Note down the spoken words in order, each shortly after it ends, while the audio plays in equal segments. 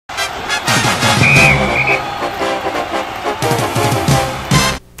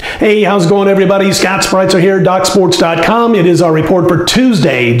Hey, how's it going, everybody? Scott Spreitzer here, DocSports.com. It is our report for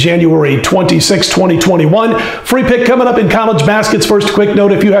Tuesday, January 26, 2021. Free pick coming up in college baskets. First, quick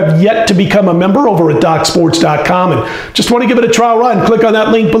note, if you have yet to become a member over at DocSports.com and just want to give it a trial run, click on that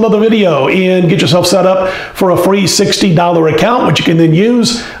link below the video and get yourself set up for a free $60 account, which you can then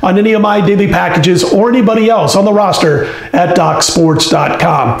use on any of my daily packages or anybody else on the roster at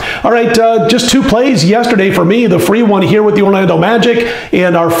DocSports.com. All right, just two plays yesterday for me. The free one here with the Orlando Magic,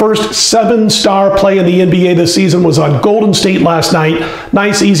 and our first 7-star play in the NBA this season was on Golden State last night.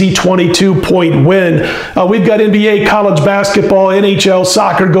 Nice, easy 22-point win. We've got NBA, college basketball, NHL,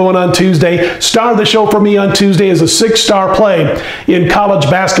 soccer going on Tuesday. Star of the show for me on Tuesday is a 6-star play in college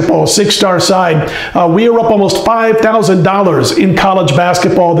basketball, 6-star side. We are up almost $5,000 in college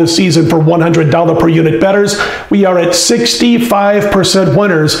basketball this season for $100 per unit bettors. We are at 65%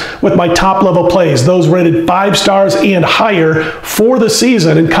 winners with my top-level plays, those rated 5 stars and higher for the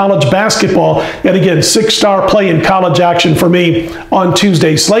season in college basketball. And again, 6-star play in college action for me on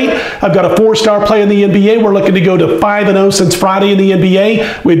Tuesday's slate. I've got a 4-star play in the NBA. We're looking to go to 5-0 since Friday in the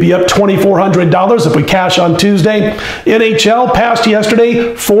NBA. We'd be up $2,400 if we cash on Tuesday. NHL passed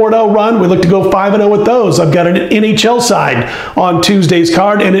yesterday, 4-0 run. We look to go 5-0 with those. I've got an NHL side on Tuesday's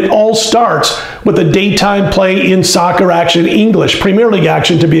card, and it all starts with a daytime play in soccer action, English Premier League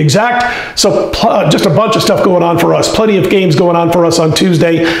action to be exact. So just a bunch of stuff going on for us. Plenty of games going on for us on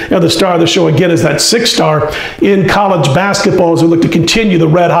Tuesday. And the star of the show again is that 6-star in college basketball as we look to continue the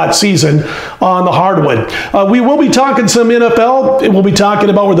red-hot season on the hardwood. We will be talking some NFL. We'll be talking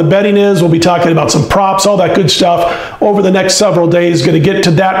about where the betting is. We'll be talking about some props, all that good stuff over the next several days. Going to get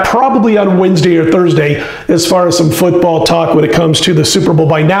to that probably on Wednesday or Thursday as far as some football talk when it comes to the Super Bowl.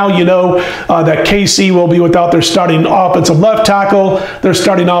 By now, you know that KC will be without their starting offensive left tackle, their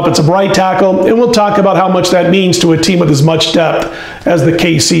starting offensive right tackle, and we'll talk about how much that means to a team with as much depth as the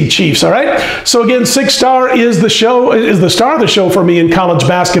KC Chiefs. All right. So again, 6-star is the star of the show for me in college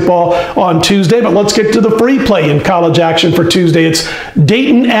basketball on Tuesday. But let's get to the free play in college action for Tuesday. It's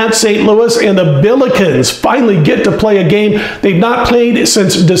Dayton at St. Louis, and the Billikens finally get to play a game they've not played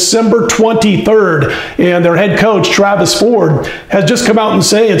since December 23rd. And their head coach, Travis Ford, has just come out and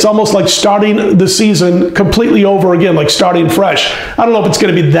say it's almost like starting the season completely over again, like starting fresh. I don't know if it's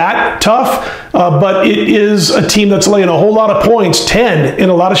going to be that tough, but it is a team that's laying a whole lot of points, 10 in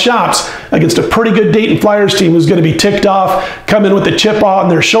a lot of shops, against a pretty good Dayton Flyers team who's going to be ticked off, come in with the chip on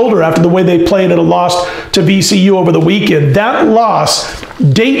their shoulder after the way they played at a loss to VCU over the weekend. That loss,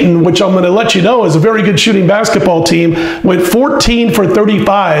 Dayton, which I'm going to let you know is a very good shooting basketball team, went 14 for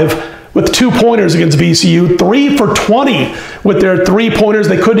 35 with 2-pointers against VCU, 3 for 20 with their 3-pointers.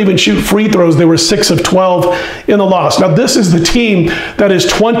 They couldn't even shoot free throws. They were 6 of 12 in the loss. Now, this is the team that is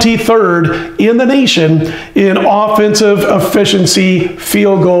 23rd in the nation in offensive efficiency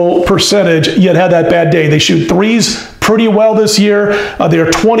field goal percentage, yet had that bad day. They shoot threes pretty well this year. They are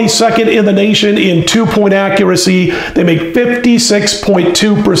 22nd in the nation in 2-point accuracy. They make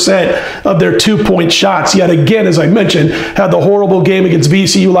 56.2% of their 2-point shots. Yet again, as I mentioned, had the horrible game against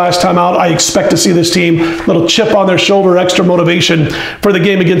VCU last time out. I expect to see this team, little chip on their shoulder, extra motivation for the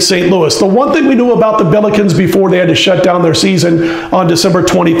game against St. Louis. The one thing we knew about the Billikens before they had to shut down their season on December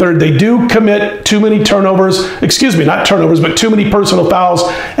 23rd, they do commit too many turnovers, excuse me, not turnovers, but too many personal fouls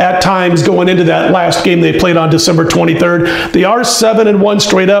at times going into that last game they played on December 23rd. They are 7-1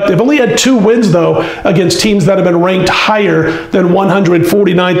 straight up. They've only had 2 wins, though, against teams that have been ranked higher than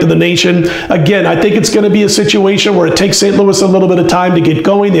 149th in the nation. Again, I think it's going to be a situation where it takes St. Louis a little bit of time to get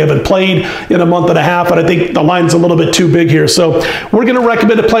going. They haven't played in a month and a half, but I think the line's a little bit too big here. So we're going to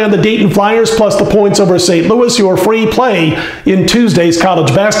recommend a play on the Dayton Flyers plus the points over St. Louis, your free play in Tuesday's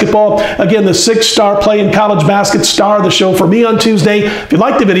college basketball. Again, the 6-star play in college basket, star of the show for me on Tuesday. If you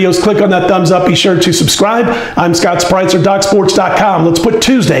like the videos, click on that thumbs up. Be sure to subscribe. I'm Scott Spreitzer, DocSports.com. Let's put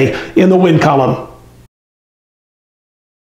Tuesday in the win column.